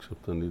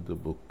except I need the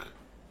book.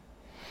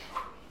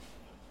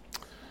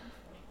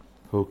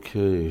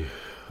 Okay,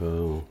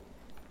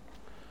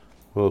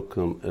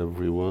 welcome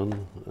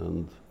everyone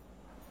and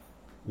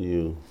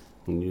new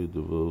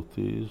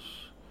devotees.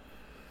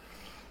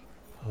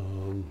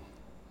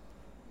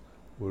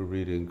 We're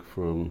reading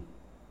from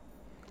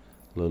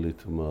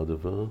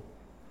Lalita-mādhava,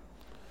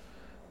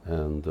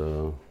 and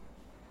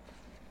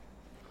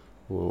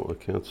well, I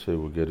can't say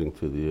we're getting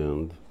to the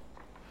end.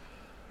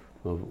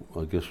 Well,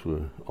 I guess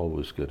we're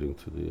always getting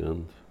to the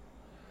end.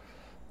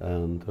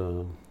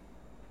 And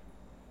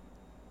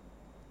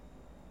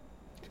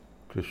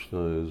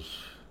Krishna is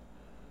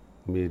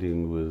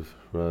meeting with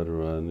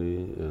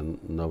Radharani in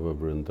Nava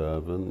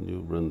Vrindavan,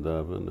 New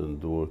Vrindavan and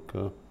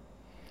Dwarka.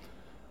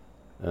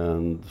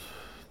 And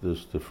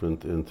there's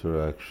different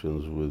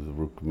interactions with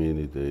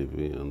Rukmini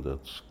Devi, and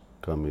that's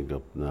coming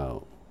up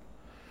now.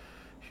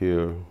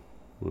 Here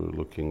we're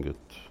looking at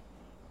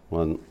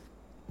one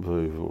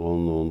very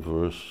well-known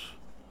verse,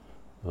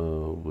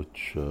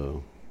 which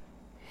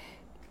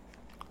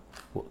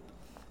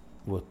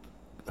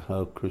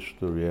how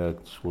Krishna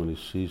reacts when he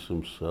sees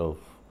himself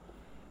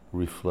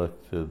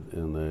reflected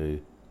in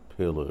a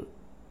pillar.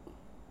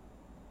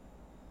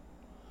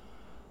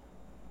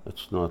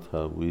 It's not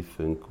how we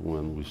think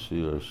when we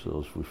see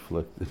ourselves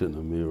reflected in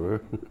a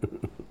mirror.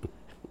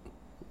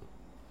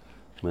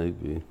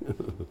 Maybe.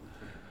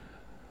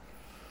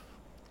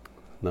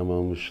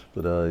 Namo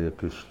Vishwadaya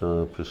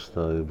Krishna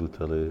Prasthaya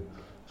Bhutale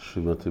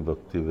Srimati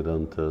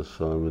Bhaktivedanta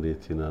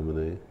Swaminiti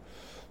Namane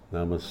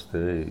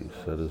Namaste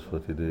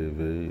Saraswati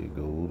Deve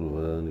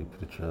Gauravani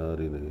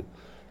Pracharine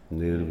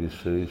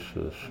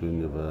Nirvishesha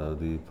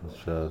Shunyavadi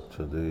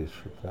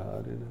Paschatadesha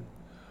Karine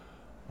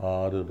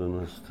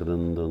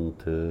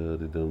Adadanastrandante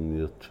Ridam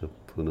Yacha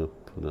Puna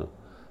Puna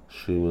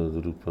Srimad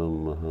Rupam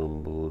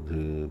Maham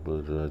Bodhe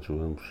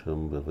Bhajajuvam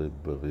Shambhave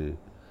Bhave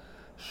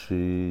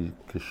Shri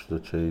Krishna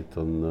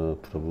Chaitanya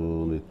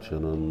Prabhu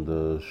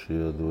Nityananda Shri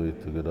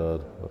Advaita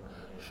Gadadhara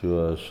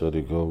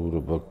Shivasari Gaura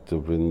Bhakta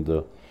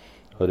Vrinda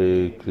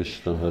Hare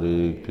Krishna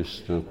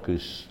Krishna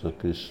Krishna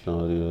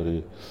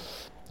Hare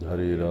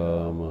Hare Hare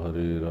Rama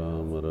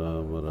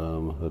Rama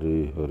Rama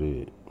Hare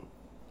Hare.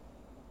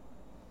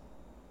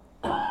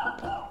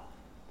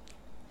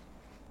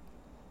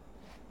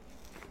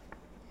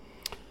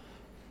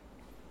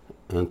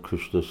 And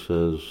Krishna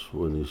says,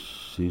 when he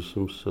sees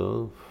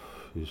himself,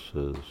 he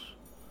says,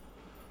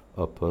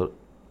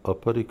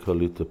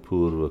 Aparikalita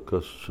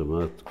purvakas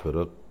chamat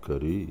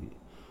karakari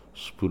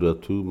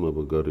spuratu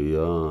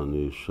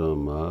mavagariyani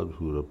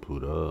shamadhura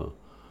pura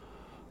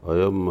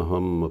ayam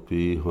maham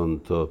api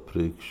hanta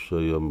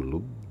prekshayam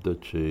lubda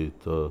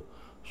cheta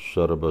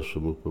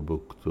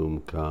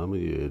sarvasamupabhuktum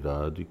kami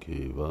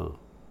edadikeva.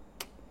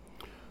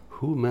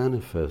 Who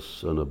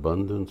manifests an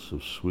abundance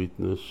of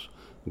sweetness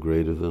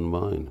greater than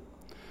mine,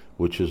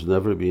 which has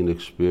never been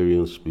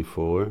experienced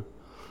before,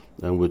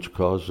 and which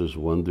causes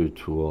wonder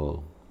to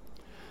all?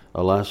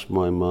 Alas,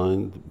 my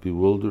mind,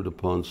 bewildered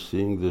upon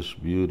seeing this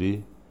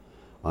beauty,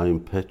 I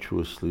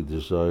impetuously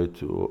desire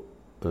to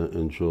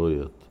enjoy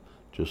it,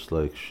 just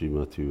like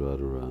Srimati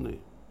Radharani.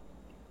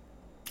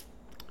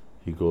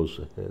 He goes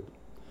ahead.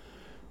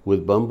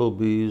 With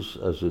bumblebees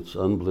as its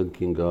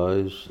unblinking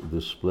eyes,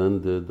 the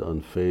splendid,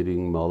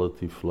 unfading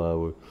malati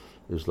flower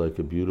is like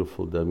a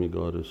beautiful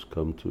demigoddess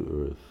come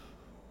to earth.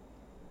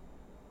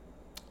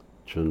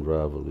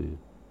 Chandravali.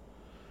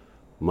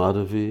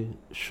 Madhavi,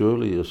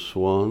 surely a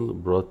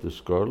swan brought this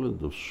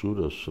garland of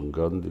suras and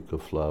gandhika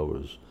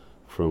flowers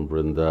from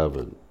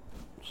Vrindavan.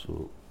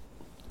 So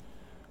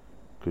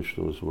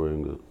Krishna was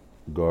wearing a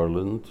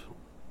garland.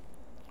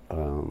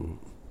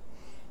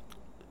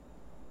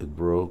 It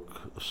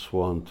broke, a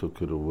swan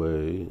took it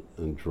away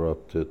and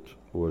dropped it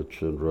where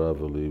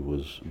Chandravali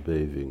was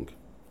bathing.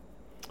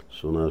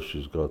 So now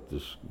she's got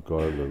this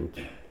garland.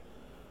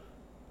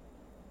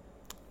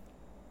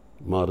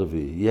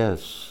 Madhavi,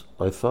 yes,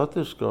 I thought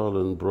this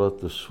garland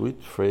brought the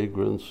sweet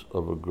fragrance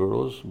of a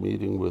girl's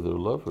meeting with her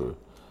lover.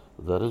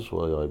 That is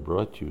why I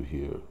brought you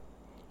here.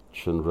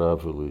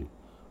 Chandravali,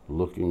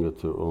 looking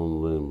at her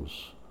own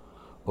limbs.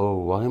 Oh,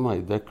 why am I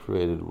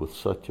decorated with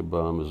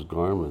Satyabhama's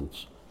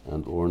garments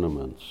and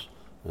ornaments?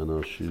 And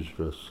now she's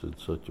dressed in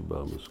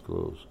Satyabhama's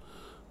clothes.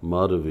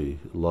 Madhavi,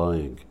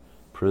 lying.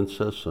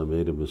 Princess, I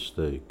made a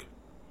mistake.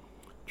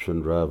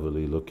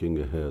 Chandravali, looking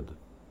ahead.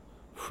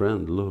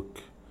 Friend,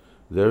 look.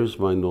 There is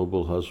my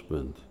noble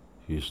husband.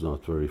 He is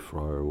not very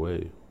far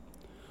away.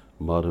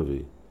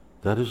 Madhavi,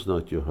 that is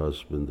not your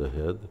husband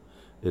ahead.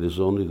 It is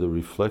only the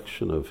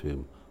reflection of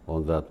him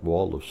on that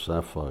wall of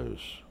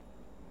sapphires.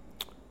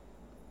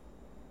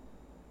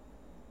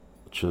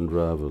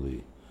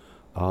 Chandravali,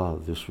 ah,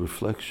 this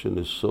reflection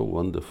is so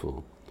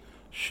wonderful.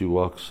 She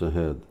walks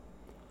ahead.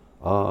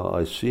 Ah,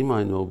 I see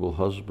my noble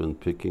husband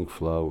picking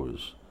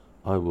flowers.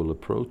 I will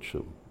approach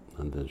him.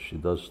 And then she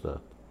does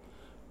that.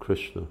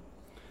 Krishna,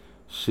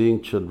 seeing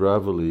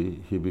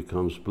Chandravali, he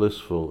becomes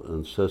blissful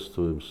and says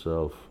to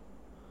himself,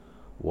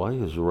 why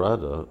is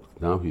Radha,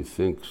 now he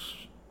thinks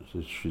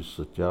she's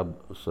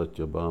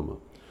Satyabhama,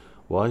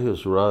 Why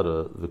has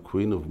Radha, the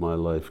queen of my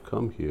life,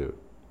 come here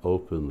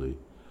openly?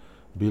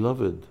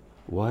 Beloved,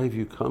 why have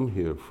you come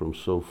here from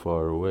so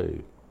far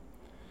away?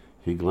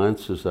 He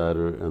glances at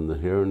her, and the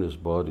hair in his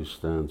body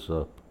stands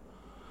up.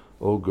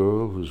 O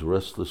girl whose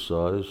restless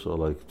eyes are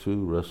like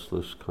two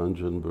restless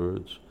conjun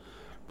birds,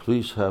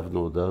 please have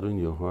no doubt in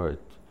your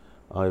heart.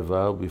 I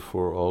vow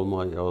before all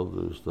my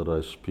elders that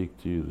I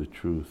speak to you the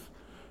truth.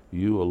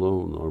 You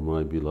alone are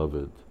my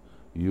beloved.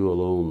 You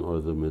alone are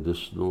the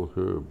medicinal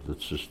herb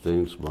that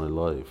sustains my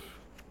life.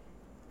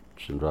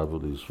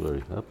 Chandravali is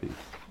very happy.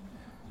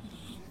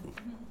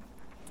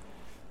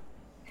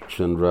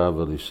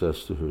 Chandravali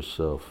says to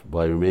herself,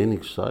 by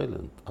remaining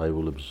silent, I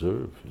will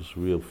observe his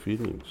real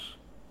feelings.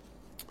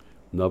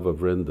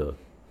 Navavrinda,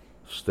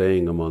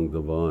 staying among the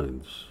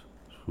vines,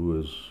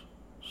 who is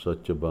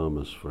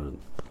Satyabhama's friend.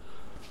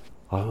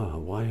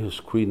 Why has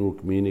Queen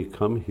Rukmini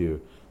come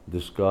here,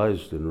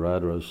 disguised in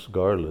Radha's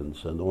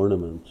garlands and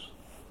ornaments?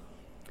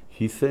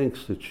 He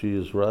thinks that she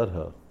is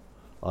Radha.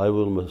 I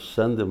will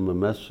send him a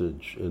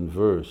message in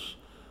verse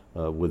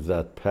with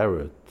that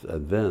parrot,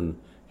 and then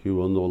he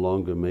will no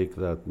longer make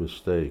that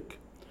mistake.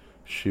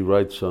 She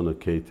writes on a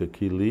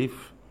ketaki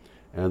leaf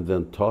and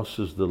then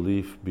tosses the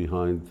leaf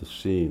behind the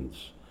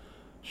scenes.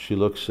 She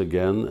looks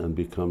again and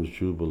becomes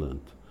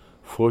jubilant.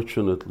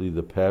 Fortunately,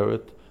 the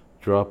parrot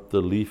dropped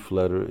the leaf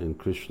letter in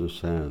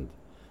Krishna's hand.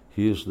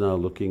 He is now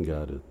looking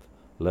at it.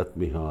 Let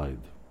me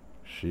hide.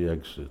 She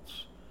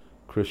exits.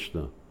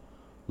 Krishna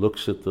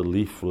looks at the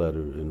leaf letter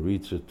and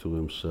reads it to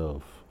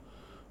himself.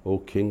 O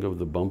king of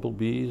the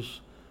bumblebees,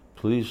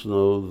 please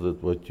know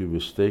that what you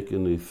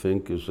mistakenly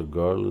think is a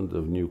garland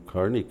of new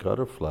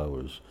karnikara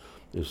flowers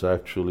is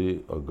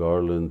actually a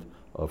garland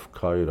of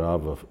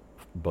kairava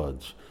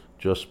buds,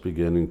 just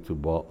beginning to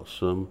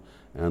blossom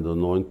and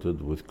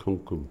anointed with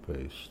kumkum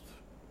paste.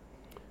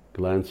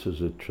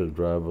 Glances at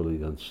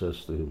Chandravali and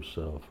says to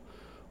himself,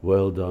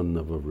 well done,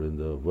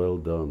 Navavrinda, well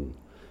done.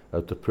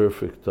 At the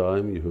perfect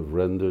time you have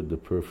rendered the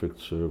perfect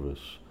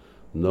service.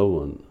 No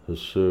one has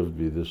served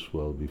me this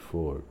well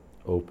before,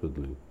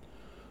 openly.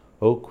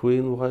 O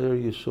Queen, why are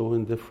you so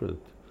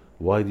indifferent?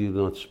 Why do you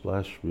not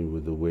splash me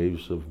with the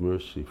waves of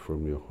mercy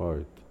from your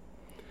heart?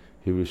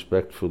 He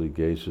respectfully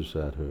gazes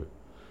at her.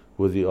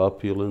 With the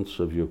opulence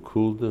of your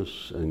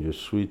coolness and your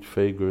sweet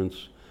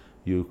fragrance,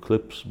 you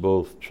eclipse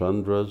both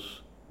Chandras,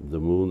 the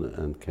moon,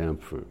 and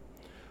camphor.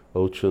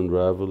 O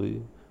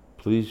Chandravali,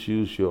 please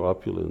use your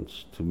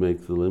opulence to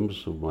make the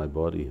limbs of my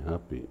body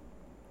happy.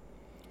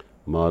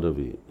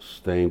 Madhavi,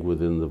 staying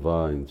within the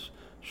vines,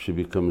 she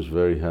becomes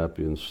very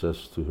happy and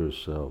says to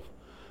herself,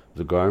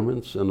 the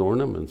garments and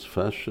ornaments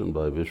fashioned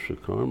by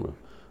Vishwakarma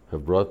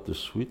have brought the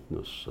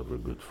sweetness of her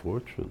good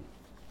fortune.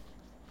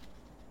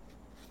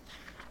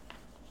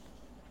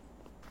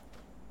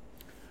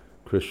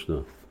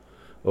 Krishna,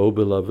 O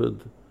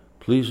beloved,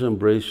 please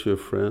embrace your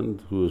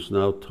friend who is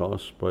now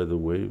tossed by the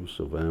waves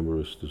of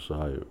amorous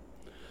desire.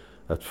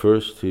 At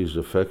first he is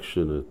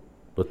affectionate,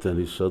 but then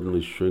he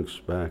suddenly shrinks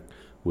back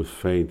with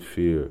faint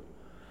fear.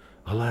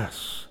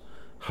 Alas,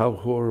 how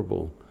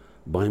horrible!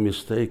 By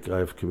mistake I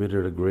have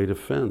committed a great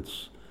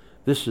offense.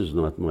 This is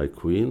not my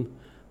queen.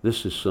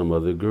 This is some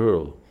other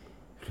girl.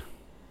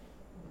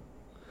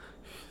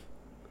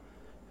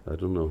 I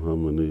don't know how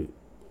many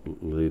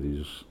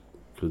ladies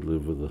could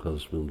live with a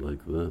husband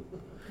like that.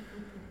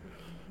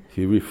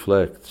 He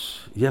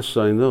reflects, yes,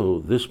 I know,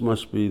 this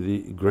must be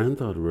the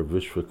granddaughter of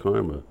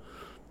Vishwakarma.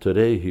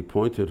 Today he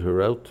pointed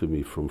her out to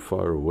me from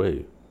far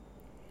away.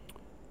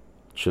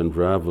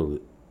 Chandravali,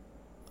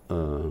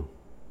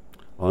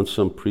 on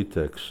some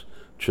pretext,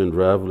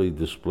 Chandravali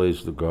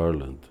displays the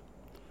garland.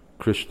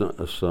 Krishna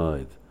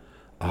aside,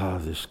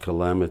 this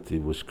calamity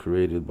was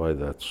created by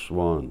that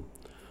swan.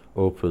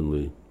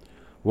 Openly,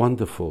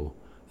 wonderful,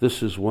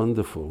 this is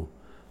wonderful.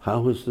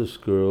 How has this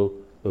girl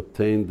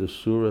obtained the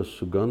Sura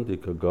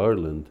Sugandhika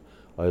garland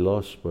I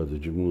lost by the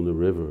Jamuna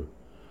river?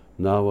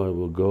 Now I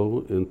will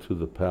go into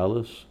the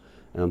palace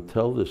and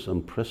tell this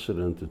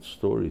unprecedented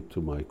story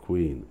to my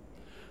queen.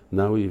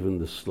 Now even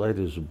the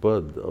slightest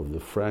bud of the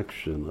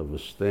fraction of a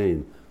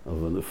stain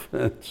of an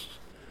offense,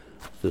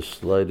 the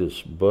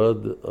slightest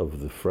bud of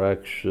the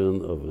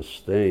fraction of a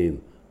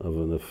stain of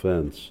an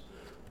offense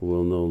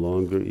will no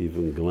longer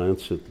even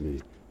glance at me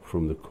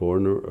from the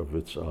corner of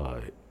its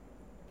eye.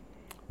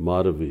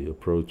 Madhavi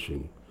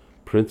approaching,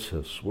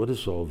 Princess, what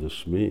does all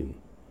this mean?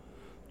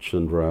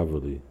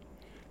 Chandravali,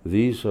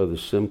 these are the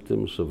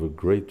symptoms of a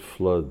great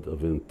flood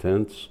of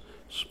intense,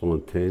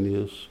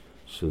 spontaneous,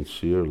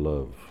 sincere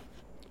love.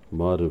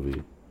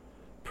 Madhavi,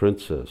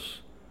 Princess,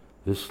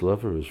 this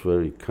lover is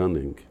very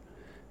cunning.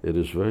 It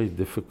is very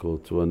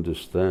difficult to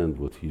understand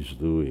what he's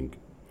doing.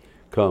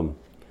 Come,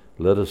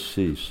 let us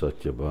see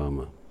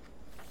Satyabhama.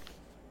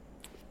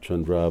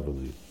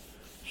 Chandravali,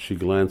 she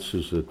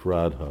glances at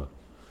Radha,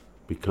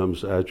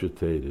 becomes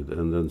agitated,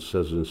 and then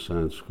says in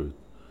Sanskrit,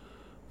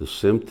 the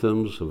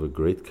symptoms of a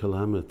great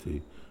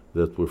calamity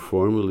that were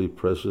formerly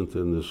present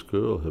in this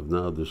girl have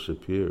now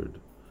disappeared.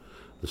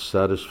 The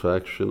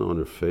satisfaction on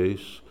her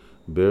face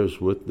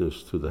bears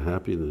witness to the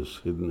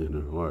happiness hidden in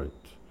her heart.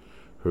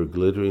 Her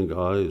glittering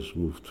eyes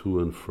move to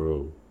and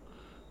fro.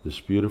 This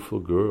beautiful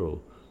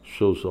girl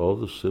shows all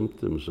the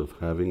symptoms of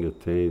having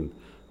attained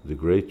the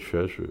great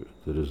treasure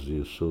that is the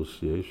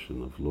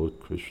association of Lord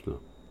Krishna.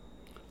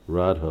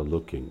 Radha,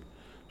 looking,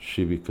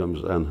 she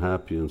becomes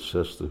unhappy and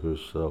says to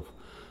herself,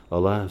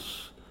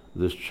 "Alas,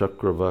 this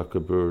Chakravaka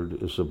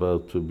bird is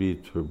about to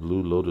beat her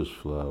blue lotus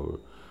flower.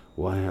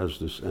 Why has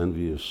this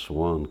envious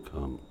swan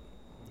come?"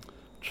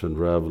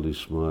 Chandravali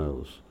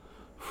smiles.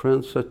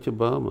 "Friend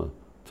Satyabhama,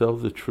 tell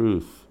the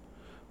truth.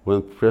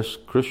 When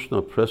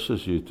Krishna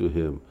presses you to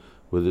him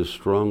with his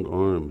strong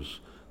arms,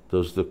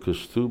 does the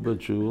Kaustubha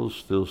jewel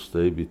still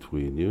stay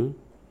between you?"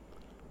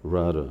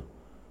 Radha,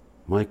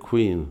 "My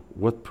queen,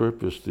 what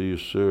purpose do you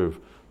serve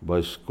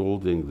by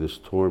scolding this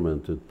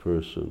tormented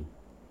person?"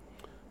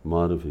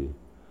 Madhavi,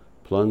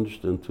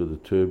 plunged into the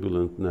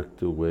turbulent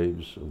nectar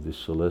waves of the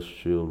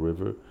celestial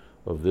river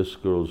of this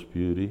girl's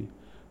beauty,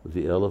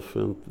 the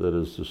elephant that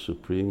is the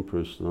Supreme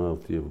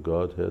Personality of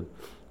Godhead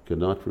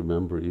cannot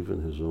remember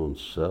even his own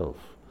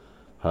self.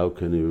 How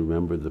can he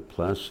remember the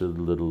placid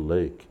little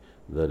lake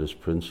that is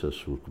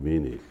Princess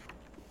Rukmini?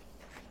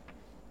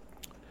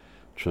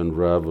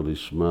 Chandravali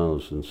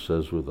smiles and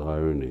says with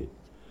irony,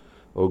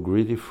 "O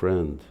greedy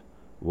friend,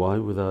 why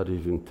without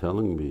even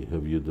telling me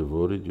have you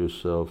devoted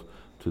yourself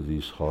to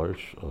these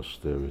harsh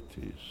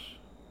austerities?"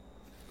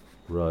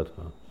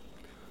 Radha,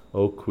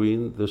 "O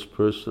queen, this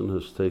person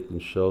has taken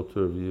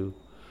shelter of you.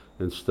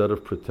 Instead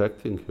of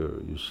protecting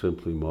her, you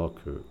simply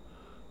mock her.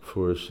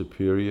 For a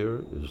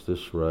superior, is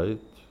this right?"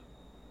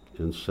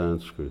 In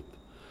Sanskrit,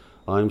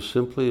 "I am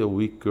simply a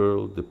weak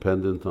girl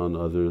dependent on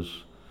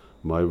others.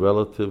 My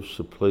relatives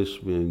have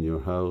placed me in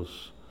your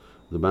house.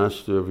 The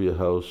master of your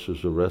house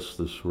is a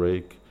restless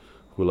rake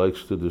who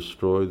likes to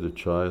destroy the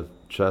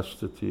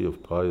chastity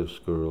of pious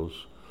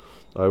girls.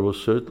 I will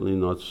certainly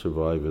not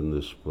survive in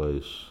this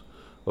place.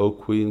 O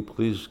queen,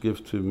 please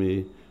give to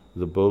me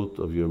the boat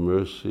of your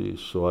mercy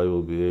so I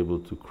will be able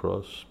to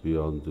cross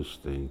beyond this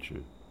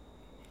danger."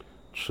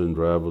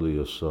 Chandravali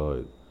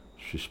aside,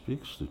 "She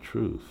speaks the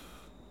truth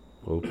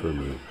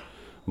openly.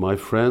 My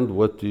friend,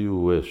 what do you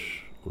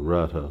wish?"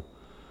 Radha,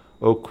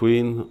 "O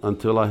queen,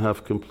 until I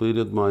have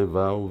completed my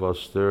vow of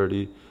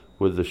austerity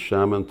with the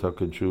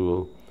Shamantaka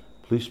jewel,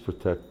 please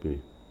protect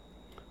me."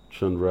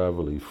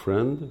 Chandravali,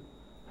 "Friend,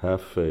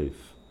 have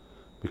faith.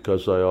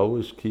 Because I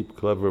always keep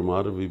clever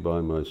Madhavi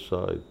by my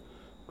side,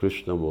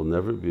 Krishna will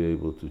never be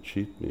able to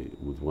cheat me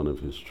with one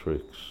of his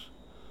tricks."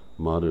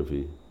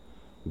 Madhavi,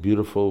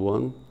 "Beautiful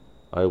one,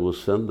 I will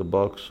send the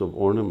box of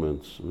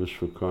ornaments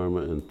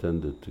Vishwakarma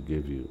intended to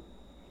give you."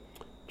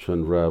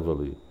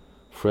 Chandravali,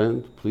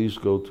 "Friend, please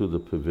go to the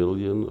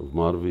pavilion of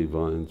Madhavi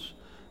vines,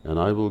 and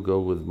I will go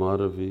with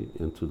Madhavi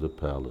into the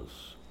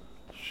palace."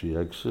 She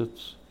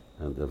exits,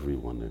 and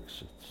everyone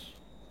exits.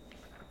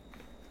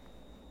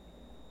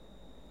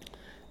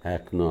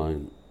 Act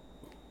 9.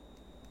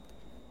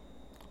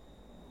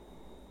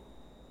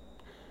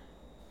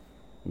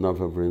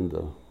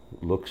 Navavrinda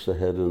looks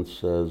ahead and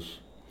says,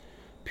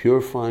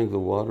 "Purifying the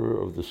water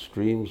of the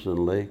streams and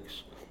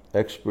lakes,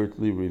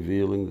 expertly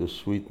revealing the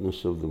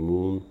sweetness of the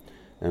moon,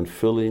 and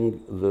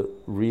filling the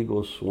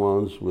regal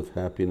swans with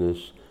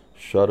happiness,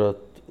 Sharat,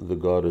 the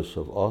goddess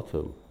of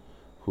autumn,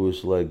 who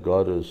is like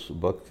goddess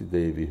Bhakti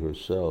Devi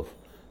herself,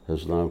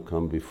 has now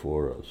come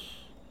before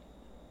us."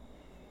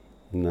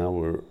 Now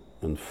we're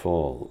in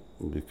fall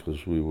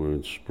because we were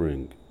in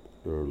spring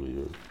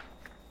earlier.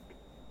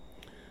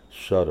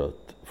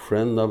 Sharat,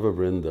 "Friend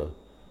Navavrinda,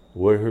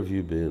 where have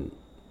you been?"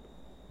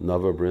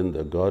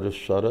 Navavrinda, "Goddess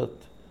Sharat,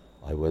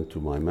 I went to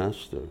my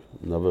master."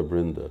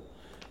 Navavrinda,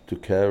 "To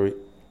carry..."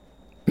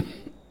 I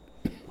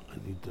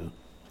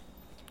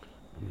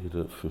need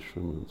a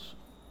fisherman's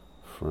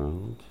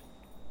friend.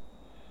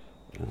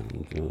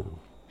 And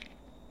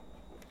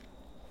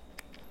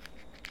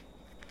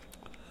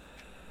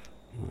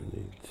I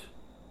need...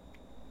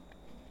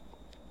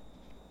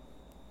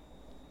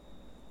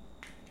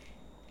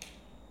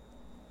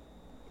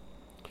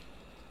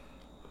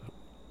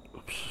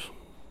 Oops.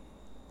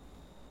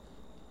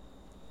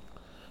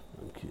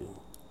 Thank you.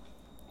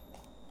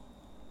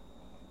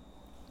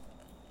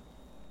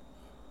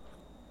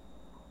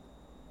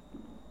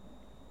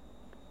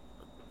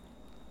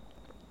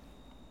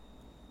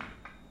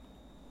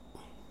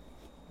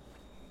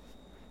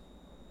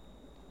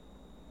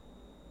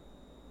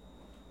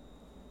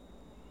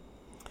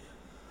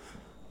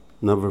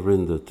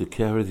 Navavrinda, to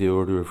carry the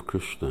order of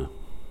Krishna.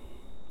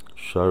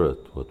 Sharat,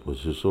 what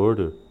was his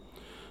order?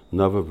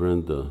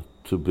 Navavrinda,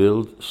 to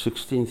build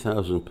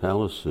 16,000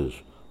 palaces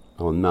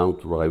on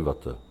Mount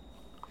Raivata.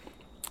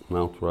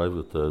 Mount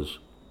Raivata is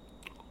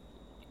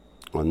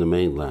on the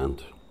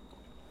mainland.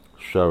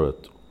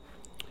 Sharat,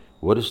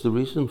 what is the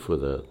reason for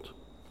that?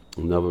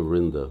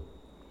 Navavrinda,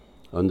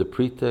 on the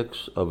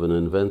pretext of an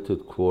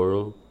invented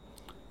quarrel,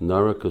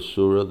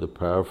 Narakasura, the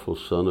powerful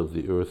son of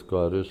the earth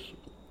goddess,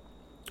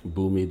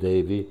 Bhumi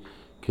Devi,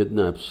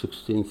 kidnapped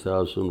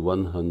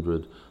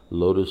 16,100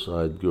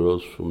 lotus-eyed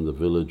girls from the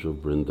village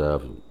of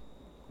Vrindavan.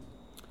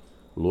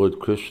 Lord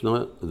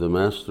Krishna, the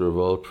master of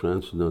all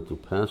transcendental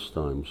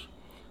pastimes,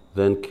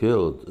 then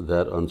killed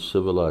that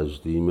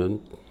uncivilized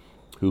demon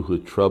who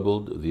had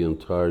troubled the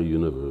entire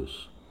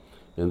universe.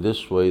 In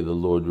this way, the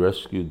Lord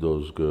rescued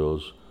those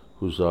girls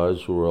whose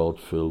eyes were all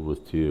filled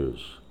with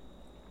tears.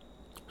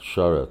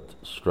 Sharat,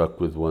 struck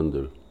with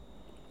wonder,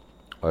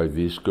 are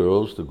these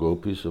girls the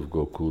gopis of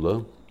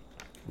Gokula?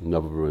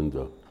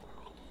 Navavrinda,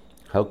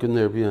 how can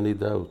there be any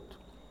doubt?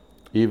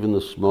 Even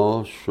the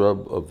small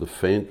shrub of the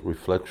faint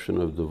reflection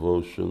of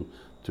devotion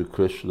to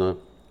Krishna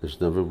is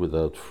never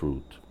without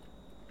fruit.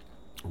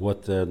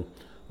 What then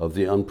of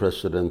the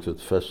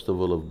unprecedented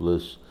festival of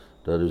bliss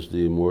that is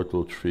the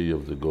immortal tree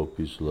of the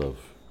gopis' love?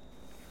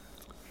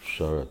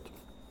 Sharat,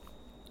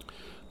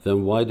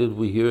 then why did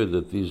we hear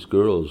that these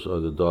girls are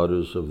the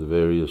daughters of the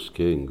various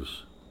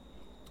kings?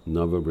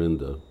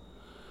 Navavrinda,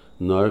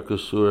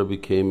 Narakasura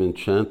became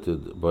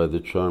enchanted by the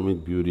charming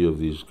beauty of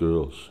these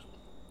girls.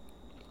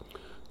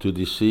 To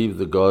deceive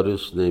the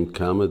goddess named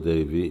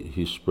Kamadevi,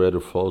 he spread a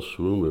false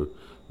rumor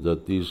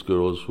that these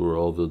girls were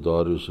all the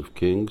daughters of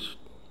kings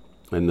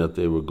and that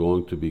they were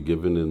going to be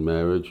given in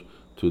marriage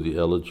to the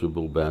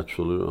eligible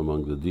bachelor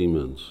among the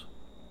demons.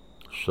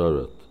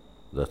 Sharat,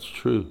 that's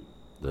true.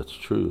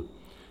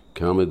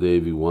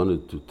 Kamadevi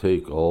wanted to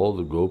take all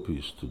the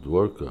gopis to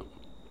Dwarka.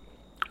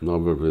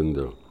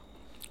 Navavrinda,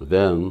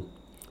 then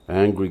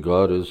angry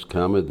goddess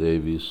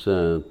Kamadevi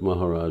sent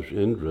Maharaj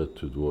Indra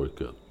to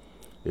Dwarka.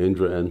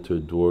 Indra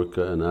entered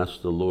Dwarka and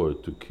asked the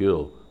Lord to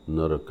kill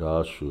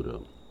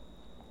Narakasura.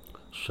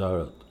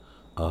 Sharat,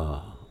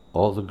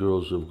 all the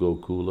girls of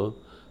Gokula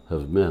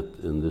have met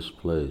in this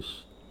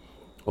place.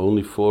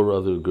 Only 4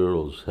 other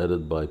girls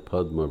headed by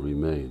Padma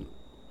remain.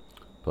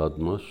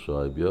 Padma,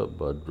 Shaibya,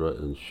 Bhadra,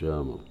 and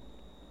Shyama.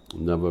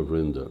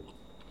 Navavrinda,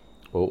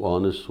 O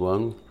honest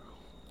one,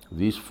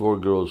 these 4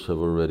 girls have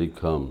already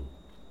come.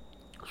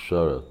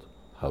 Sharat,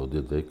 how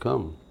did they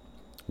come?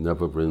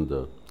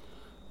 Navavrinda,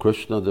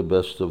 Krishna, the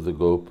best of the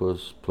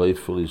Gopas,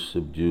 playfully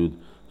subdued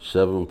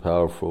 7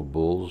 powerful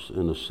bulls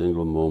in a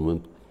single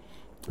moment,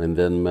 and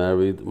then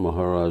married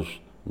Maharaj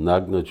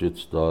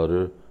Nagnajit's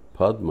daughter,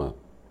 Padma,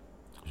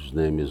 whose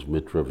name is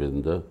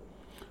Mitravinda,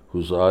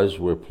 whose eyes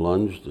were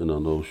plunged in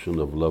an ocean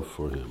of love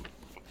for him.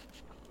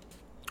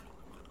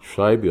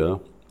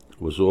 Shaibya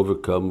was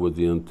overcome with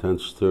the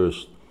intense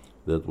thirst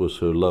that was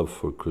her love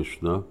for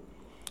Krishna,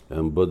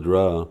 and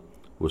Bhadra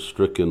was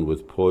stricken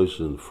with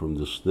poison from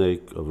the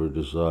snake of her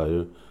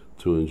desire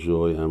to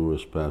enjoy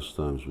amorous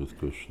pastimes with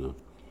Krishna.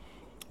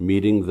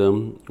 Meeting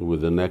them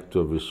with the nectar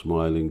of his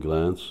smiling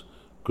glance,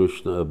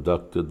 Krishna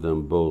abducted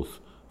them both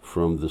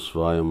from the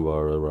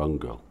Svayamvara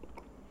Ranga.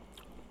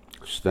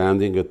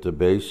 Standing at the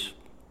base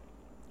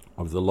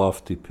of the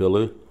lofty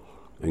pillar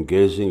and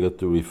gazing at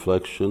the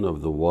reflection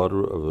of the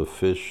water of a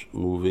fish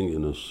moving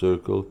in a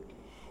circle,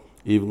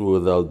 even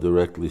without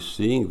directly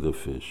seeing the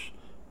fish,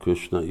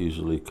 Krishna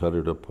easily cut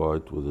it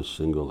apart with a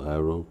single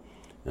arrow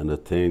and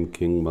attained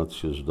King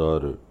Matsya's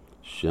daughter,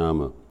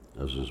 Shyama,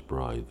 as his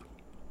bride.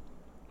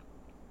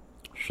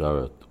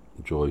 Sharat,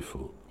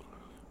 joyful,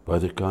 by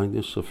the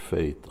kindness of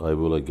fate, I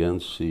will again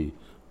see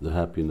the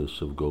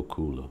happiness of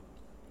Gokula.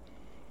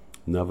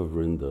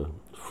 Navavrinda,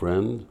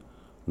 friend,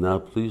 now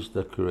please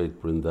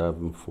decorate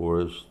Vrindavan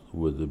forest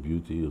with the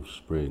beauty of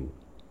spring.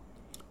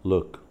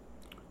 Look,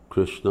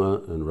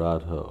 Krishna and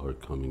Radha are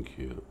coming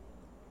here.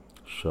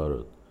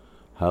 Sharat,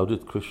 how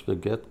did Krishna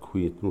get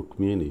Queen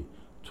Rukmini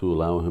to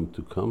allow him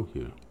to come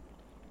here?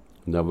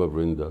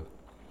 Navavrinda,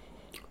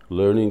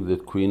 learning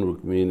that Queen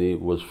Rukmini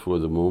was for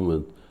the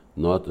moment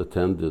not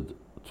attended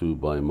to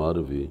by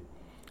Madhavi,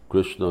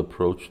 Krishna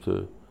approached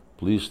her,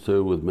 pleased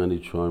her with many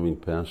charming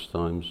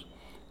pastimes,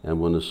 and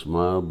when a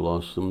smile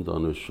blossomed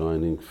on her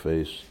shining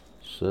face,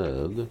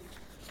 said,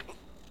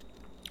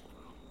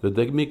 the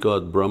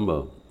demigod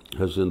Brahma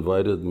has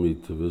invited me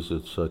to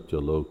visit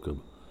Satyaloka.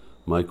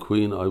 My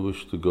queen, I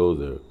wish to go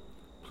there.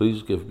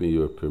 Please give me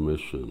your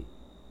permission.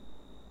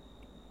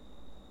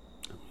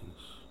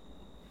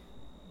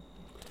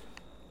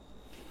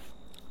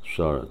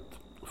 Sharat,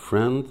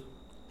 friend,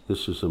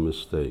 this is a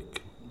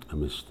mistake.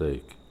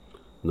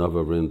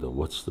 Navavrinda,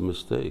 what's the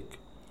mistake?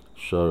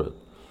 Sharat,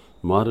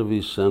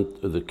 Madhavi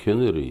sent the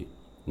Kinnari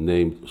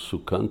named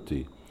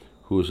Sukanti,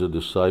 who is a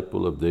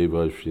disciple of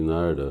Devarshi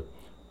Narada,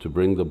 to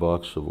bring the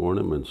box of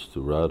ornaments to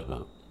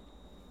Radha.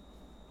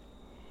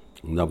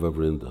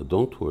 Navavrinda,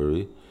 don't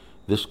worry,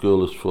 this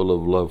girl is full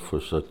of love for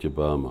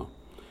Satyabhama.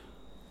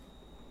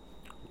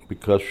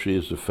 Because she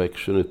is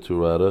affectionate to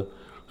Radha,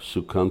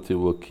 Sukanti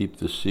will keep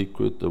the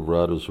secret of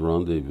Radha's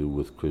rendezvous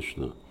with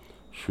Krishna.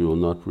 She will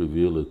not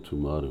reveal it to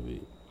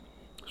Madhavi.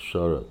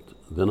 Sharat,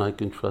 then I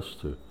can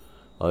trust her.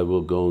 I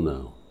will go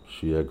now.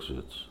 She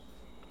exits.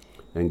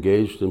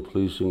 Engaged in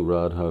pleasing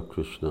Radha,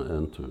 Krishna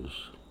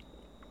enters.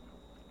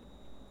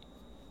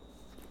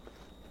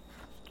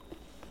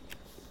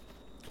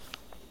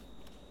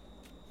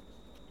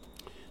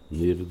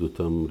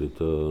 Nirdutam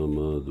Rita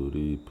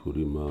Madhuri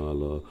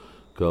Purimala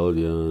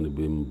Kalyani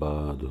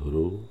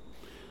Bimbadhuru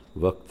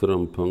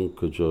Vaktram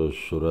Pankaja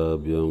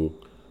Shurabhyam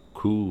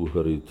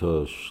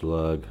Kuharita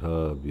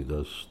Shlagha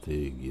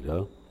Vidaste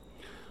Gira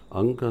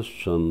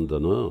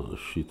Angaschandana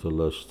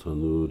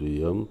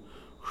shitalasthanooriyam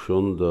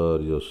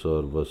shundarya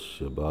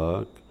sarvasya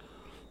bhak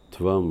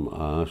tvam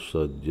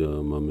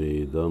asadya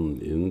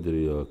mamedam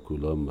indriya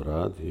kulam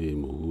radhe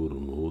muhur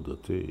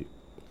modate.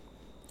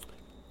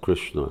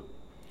 Krishna,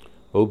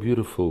 O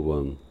beautiful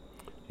one,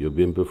 your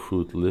bimba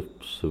fruit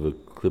lips have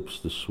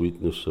eclipsed the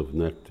sweetness of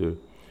nectar.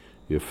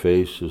 Your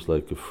face is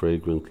like a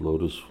fragrant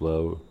lotus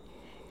flower.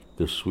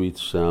 The sweet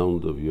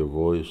sound of your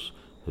voice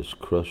has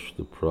crushed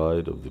the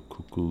pride of the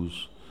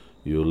cuckoos.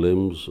 Your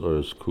limbs are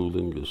as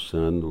cooling as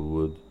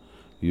sandalwood.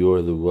 You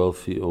are the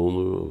wealthy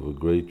owner of a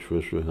great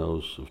treasure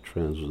house of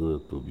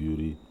transcendental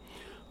beauty.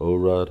 O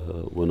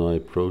Radha, when I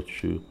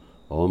approach you,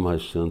 all my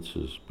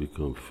senses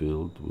become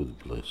filled with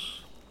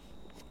bliss.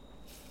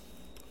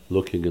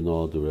 Looking in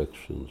all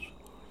directions,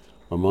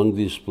 among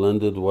these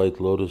splendid white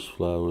lotus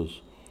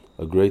flowers,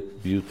 a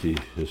great beauty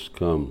has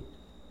come.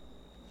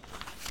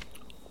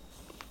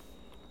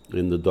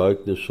 In the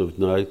darkness of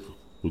night,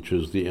 which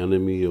is the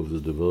enemy of the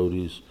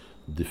devotees,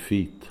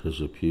 defeat has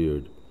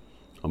appeared.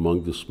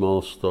 Among the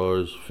small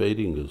stars,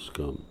 fading has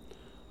come.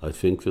 I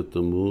think that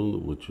the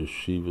moon, which is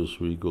Shiva's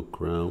regal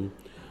crown,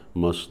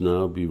 must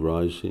now be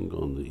rising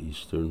on the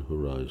eastern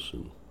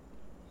horizon.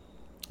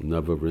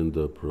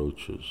 Navavrinda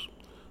approaches.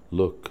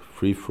 Look,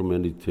 free from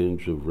any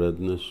tinge of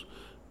redness,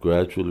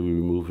 gradually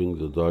removing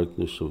the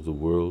darkness of the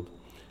world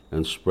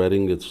and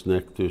spreading its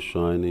nectar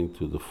shining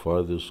to the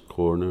farthest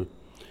corner,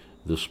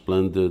 the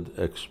splendid,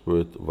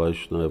 expert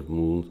Vaishnav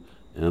moon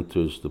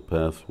enters the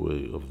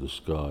pathway of the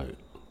sky.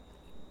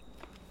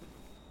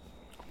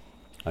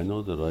 I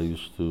know that I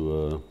used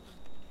to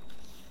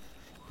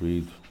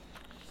read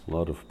a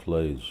lot of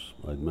plays.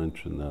 I'd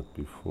mentioned that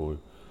before.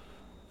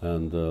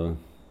 And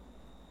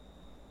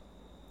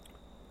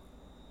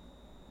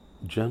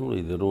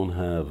generally they don't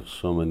have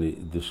so many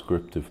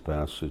descriptive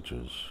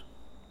passages.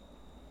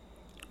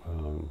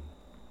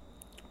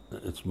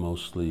 It's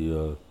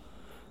mostly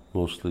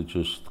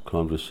just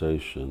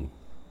conversation.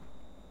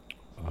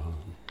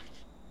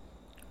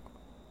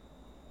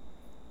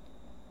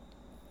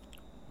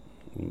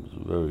 It was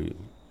very,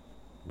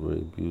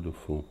 very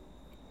beautiful.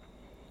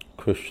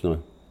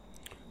 Krishna,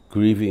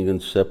 grieving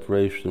in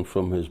separation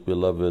from his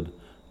beloved,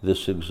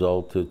 this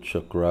exalted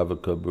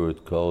Chakravaka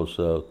bird calls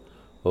out,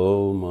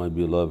 "O my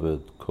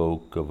beloved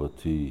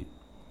Kokavati,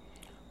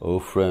 O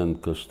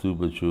friend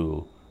Kaustubha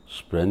jewel,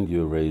 spread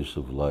your rays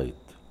of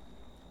light."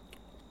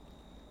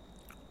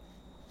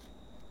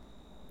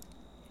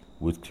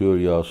 With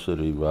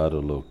curiosity, Radha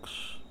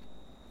looks.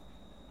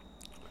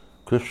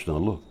 Krishna,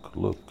 look,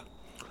 look.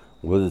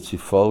 With its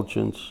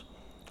effulgence,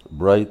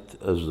 bright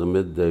as the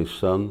midday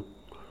sun,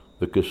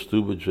 the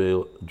Kaustubha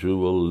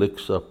jewel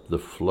licks up the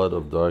flood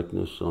of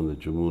darkness on the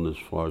Jamuna's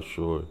far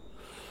shore.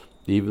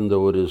 Even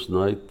though it is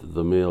night,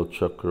 the male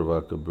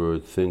Chakravaka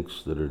bird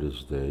thinks that it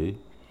is day.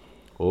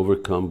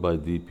 Overcome by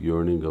deep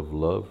yearning of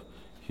love,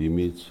 he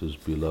meets his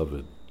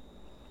beloved.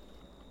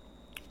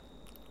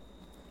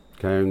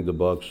 Carrying the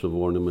box of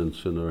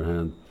ornaments in her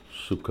hand,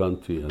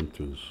 Sukanti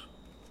enters.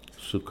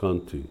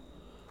 Sukanti,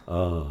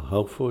 ah,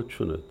 how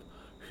fortunate.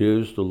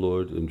 Here's the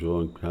Lord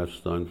enjoying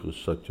pastimes with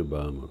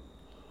Satyabhama.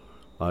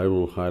 I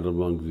will hide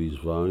among these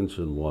vines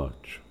and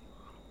watch.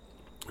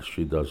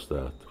 She does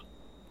that.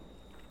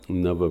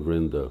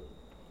 Navavrinda,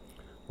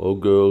 O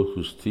girl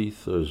whose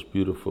teeth are as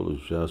beautiful as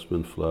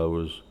jasmine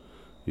flowers,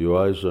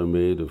 your eyes are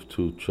made of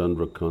two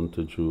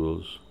Chandrakanta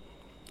jewels.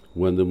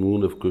 When the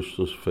moon of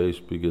Krishna's face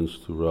begins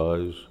to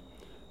rise,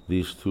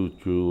 these two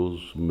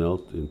jewels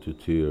melt into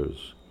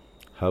tears.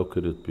 How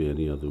could it be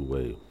any other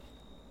way?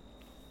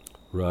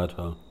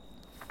 Radha,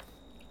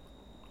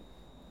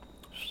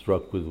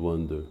 struck with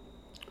wonder,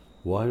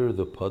 why are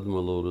the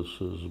Padma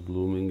lotuses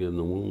blooming in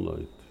the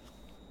moonlight?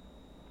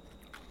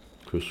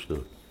 Krishna,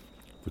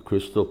 the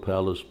crystal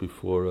palace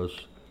before us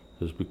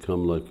has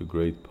become like a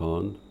great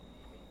pond,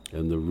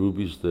 and the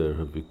rubies there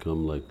have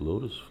become like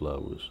lotus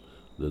flowers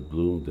that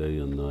bloom day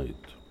and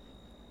night.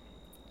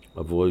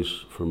 A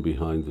voice from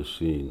behind the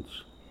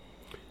scenes.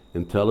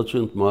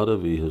 Intelligent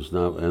Madhavi has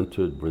now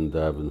entered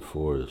Vrindavan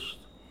forest.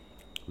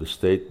 The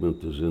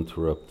statement is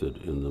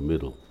interrupted in the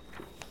middle.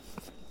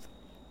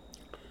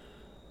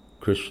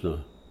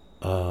 Krishna,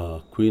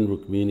 ah, Queen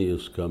Rukmini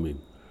is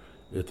coming.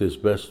 It is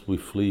best we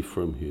flee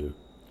from here.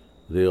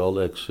 They all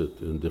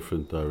exit in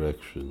different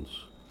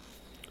directions.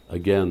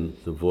 Again,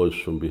 the voice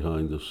from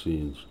behind the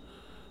scenes.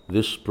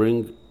 This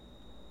spring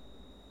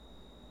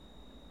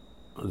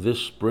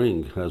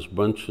has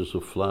bunches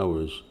of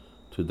flowers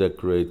to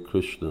decorate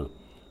Krishna,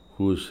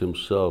 who is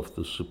himself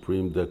the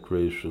supreme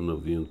decoration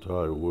of the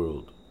entire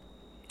world.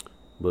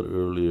 But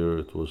earlier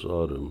it was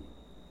autumn.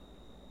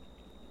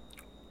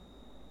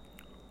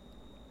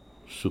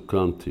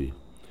 Sukanti,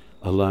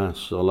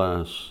 alas,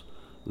 alas,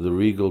 the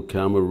regal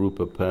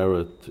Kamarupa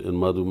parrot in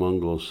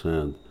Madhumangal's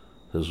hand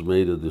has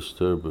made a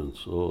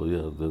disturbance. Oh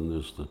yeah, then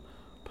there's the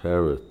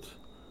parrot.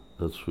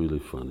 That's really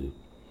funny.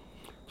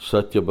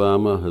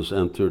 Satyabhama has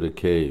entered a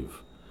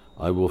cave.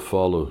 I will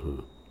follow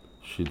her.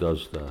 She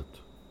does that.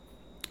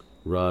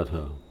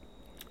 Radha,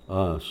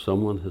 ah,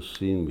 someone has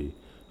seen me.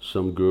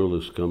 Some girl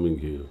is coming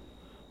here.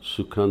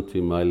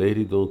 Sukanti, my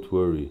lady, don't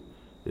worry.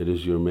 It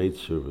is your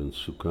maidservant,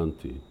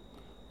 Sukanti.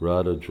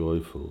 Radha,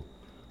 joyful.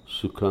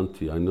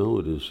 Sukanti, I know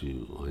it is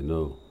you, I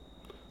know.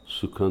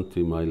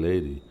 Sukanti, my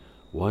lady,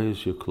 why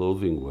is your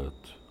clothing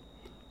wet?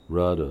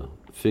 Radha,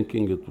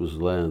 thinking it was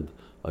land,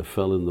 I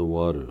fell in the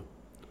water.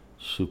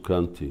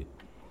 Sukanti,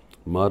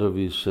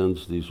 Madhavi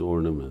sends these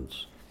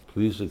ornaments.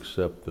 Please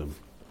accept them.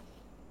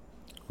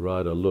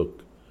 Radha,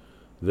 look,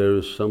 there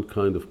is some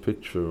kind of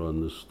picture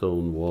on the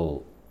stone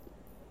wall.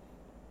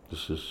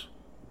 This is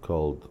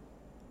called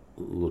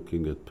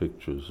looking at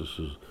pictures. This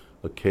is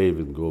a cave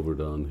in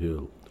Govardhan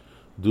Hill.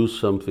 Do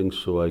something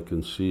so I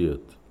can see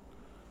it.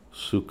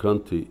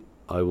 Sukanti,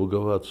 I will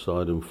go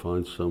outside and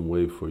find some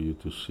way for you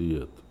to see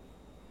it.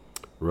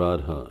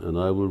 Radha, and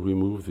I will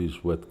remove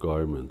these wet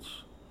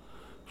garments.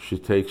 She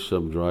takes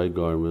some dry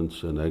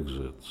garments and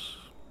exits.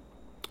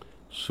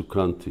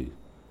 Sukanti,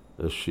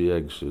 as she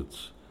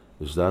exits,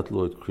 is that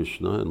Lord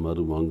Krishna and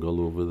Madhumangal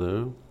over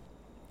there?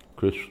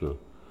 Krishna,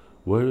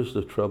 where is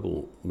the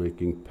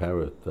trouble-making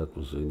parrot that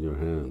was in your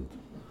hand?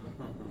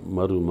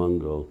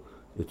 Madhumangal,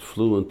 it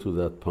flew into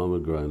that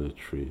pomegranate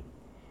tree.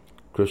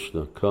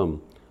 Krishna,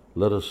 come,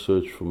 let us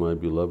search for my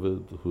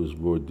beloved who is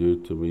more dear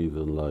to me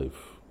than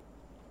life.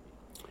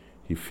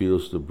 He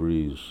feels the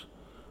breeze.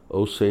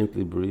 O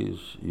saintly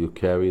breeze, you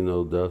carry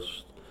no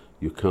dust.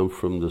 You come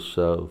from the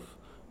south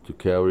to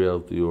carry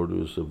out the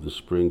orders of the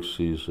spring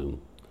season.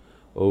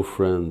 O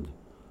friend,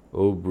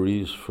 O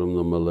breeze from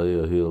the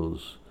Malaya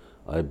hills,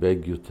 I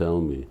beg you tell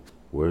me,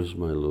 where's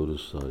my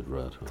lotus-eyed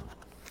Radha?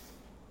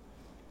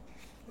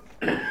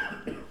 There's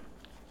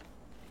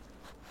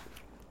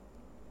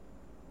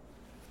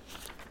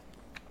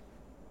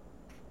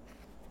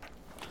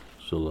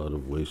a lot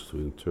of ways to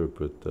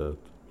interpret that.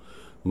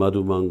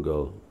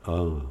 Madhumangal,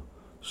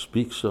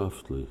 speak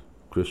softly.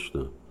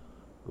 Krishna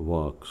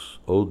walks.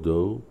 O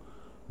doe,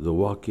 the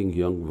walking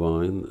young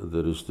vine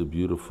that is the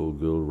beautiful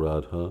girl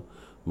Radha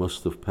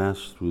must have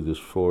passed through this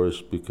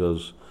forest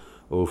because,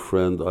 O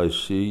friend, I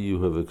see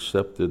you have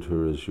accepted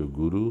her as your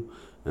guru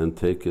and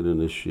taken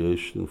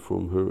initiation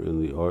from her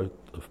in the art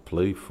of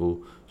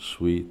playful,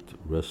 sweet,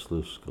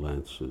 restless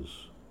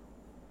glances.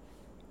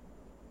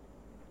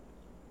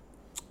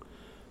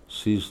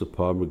 Sees the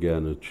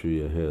pomegranate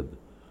tree ahead.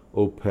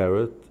 O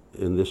parrot,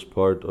 in this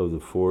part of the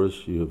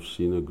forest you have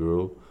seen a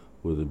girl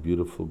with a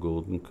beautiful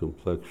golden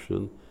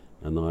complexion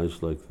and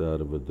eyes like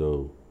that of a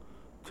doe.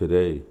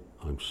 Today,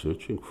 I'm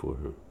searching for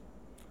her.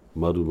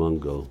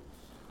 Madhumangal,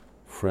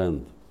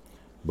 friend,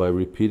 by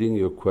repeating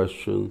your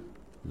question,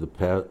 the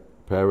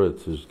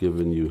parrot has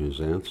given you his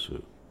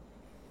answer.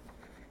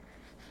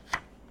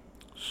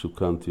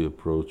 Sukanti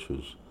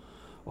approaches.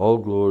 All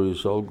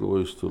glories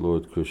to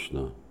Lord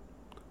Krishna.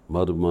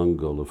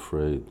 Madhumangal,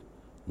 afraid.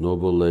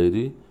 Noble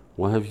lady,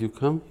 why have you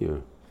come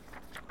here?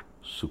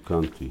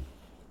 Sukanti,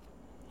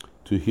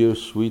 to hear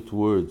sweet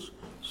words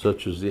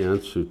such as the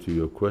answer to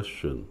your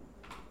question.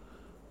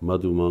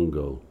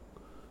 Madhumangal,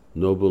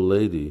 noble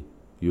lady,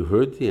 you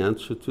heard the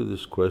answer to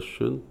this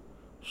question?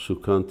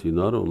 Sukanti,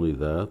 not only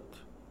that.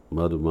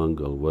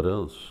 Madhumangal, what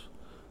else?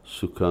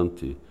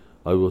 Sukanti,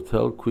 I will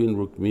tell Queen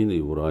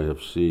Rukmini what I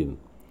have seen.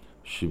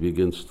 She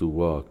begins to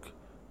walk.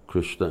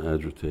 Krishna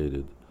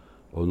agitated.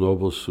 O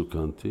noble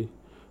Sukanti,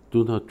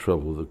 do not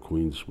trouble the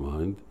queen's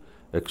mind.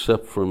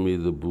 Accept from me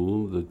the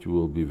boon that you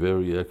will be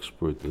very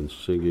expert in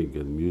singing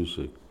and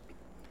music.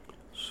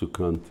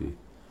 Sukanti,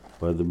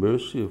 by the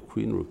mercy of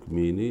Queen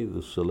Rukmini,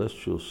 the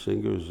celestial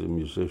singers and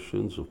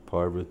musicians of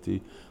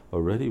Parvati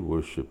already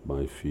worship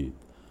my feet.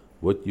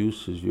 What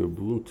use is your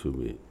boon to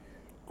me?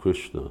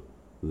 Krishna,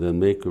 then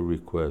make a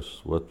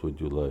request. What would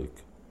you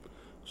like?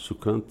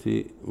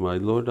 Sukanti, my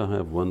lord, I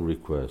have one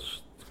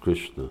request.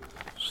 Krishna,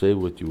 say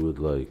what you would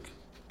like.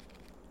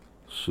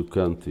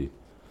 Sukanti,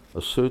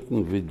 a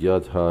certain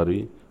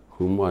Vidyadhari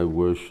whom I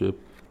worship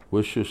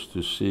wishes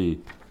to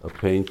see a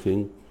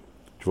painting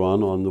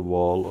drawn on the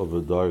wall of a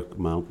dark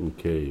mountain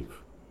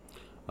cave.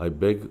 I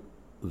beg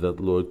that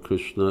Lord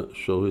Krishna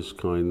show his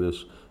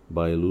kindness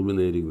by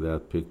illuminating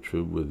that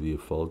picture with the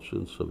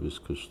effulgence of his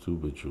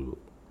Kaustubha jewel.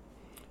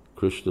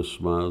 Krishna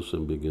smiles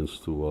and begins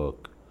to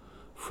walk.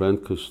 Friend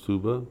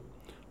Kaustubha,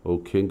 O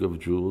king of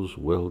jewels,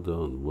 well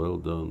done, well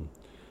done.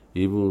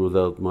 Even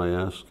without my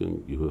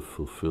asking, you have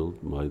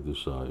fulfilled my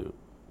desire.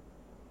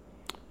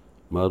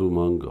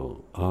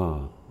 Madhumangal,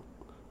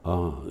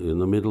 in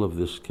the middle of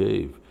this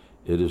cave,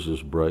 it is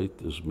as bright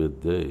as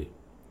midday.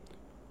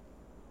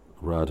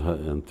 Radha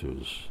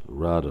enters.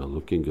 Radha,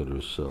 looking at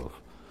herself.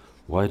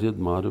 Why did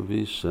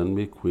Madhavi send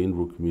me Queen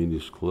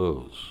Rukmini's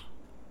clothes?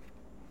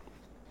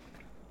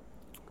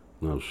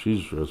 Now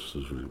she's dressed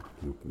as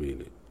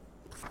Rukmini.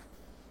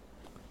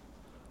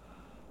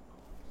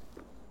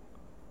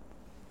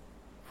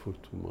 For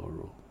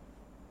tomorrow.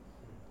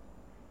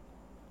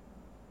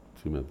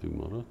 Ti meddig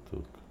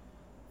maradtok?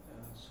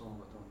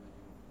 Szombaton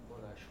megyünk.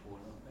 Balázs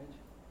holnap megy.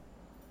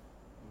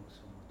 Jó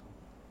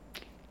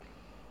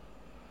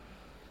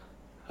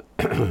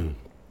szombaton.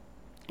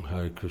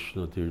 Hare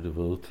Krishna, dear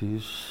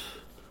devotees.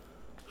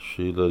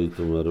 Shri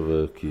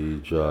Lalita-mādhava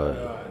ki jai.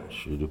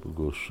 Shri Rupa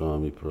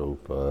Goswami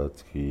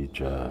Prabhupada ki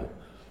jai.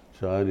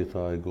 Jai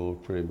Nitai Gaur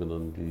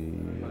Premanandi.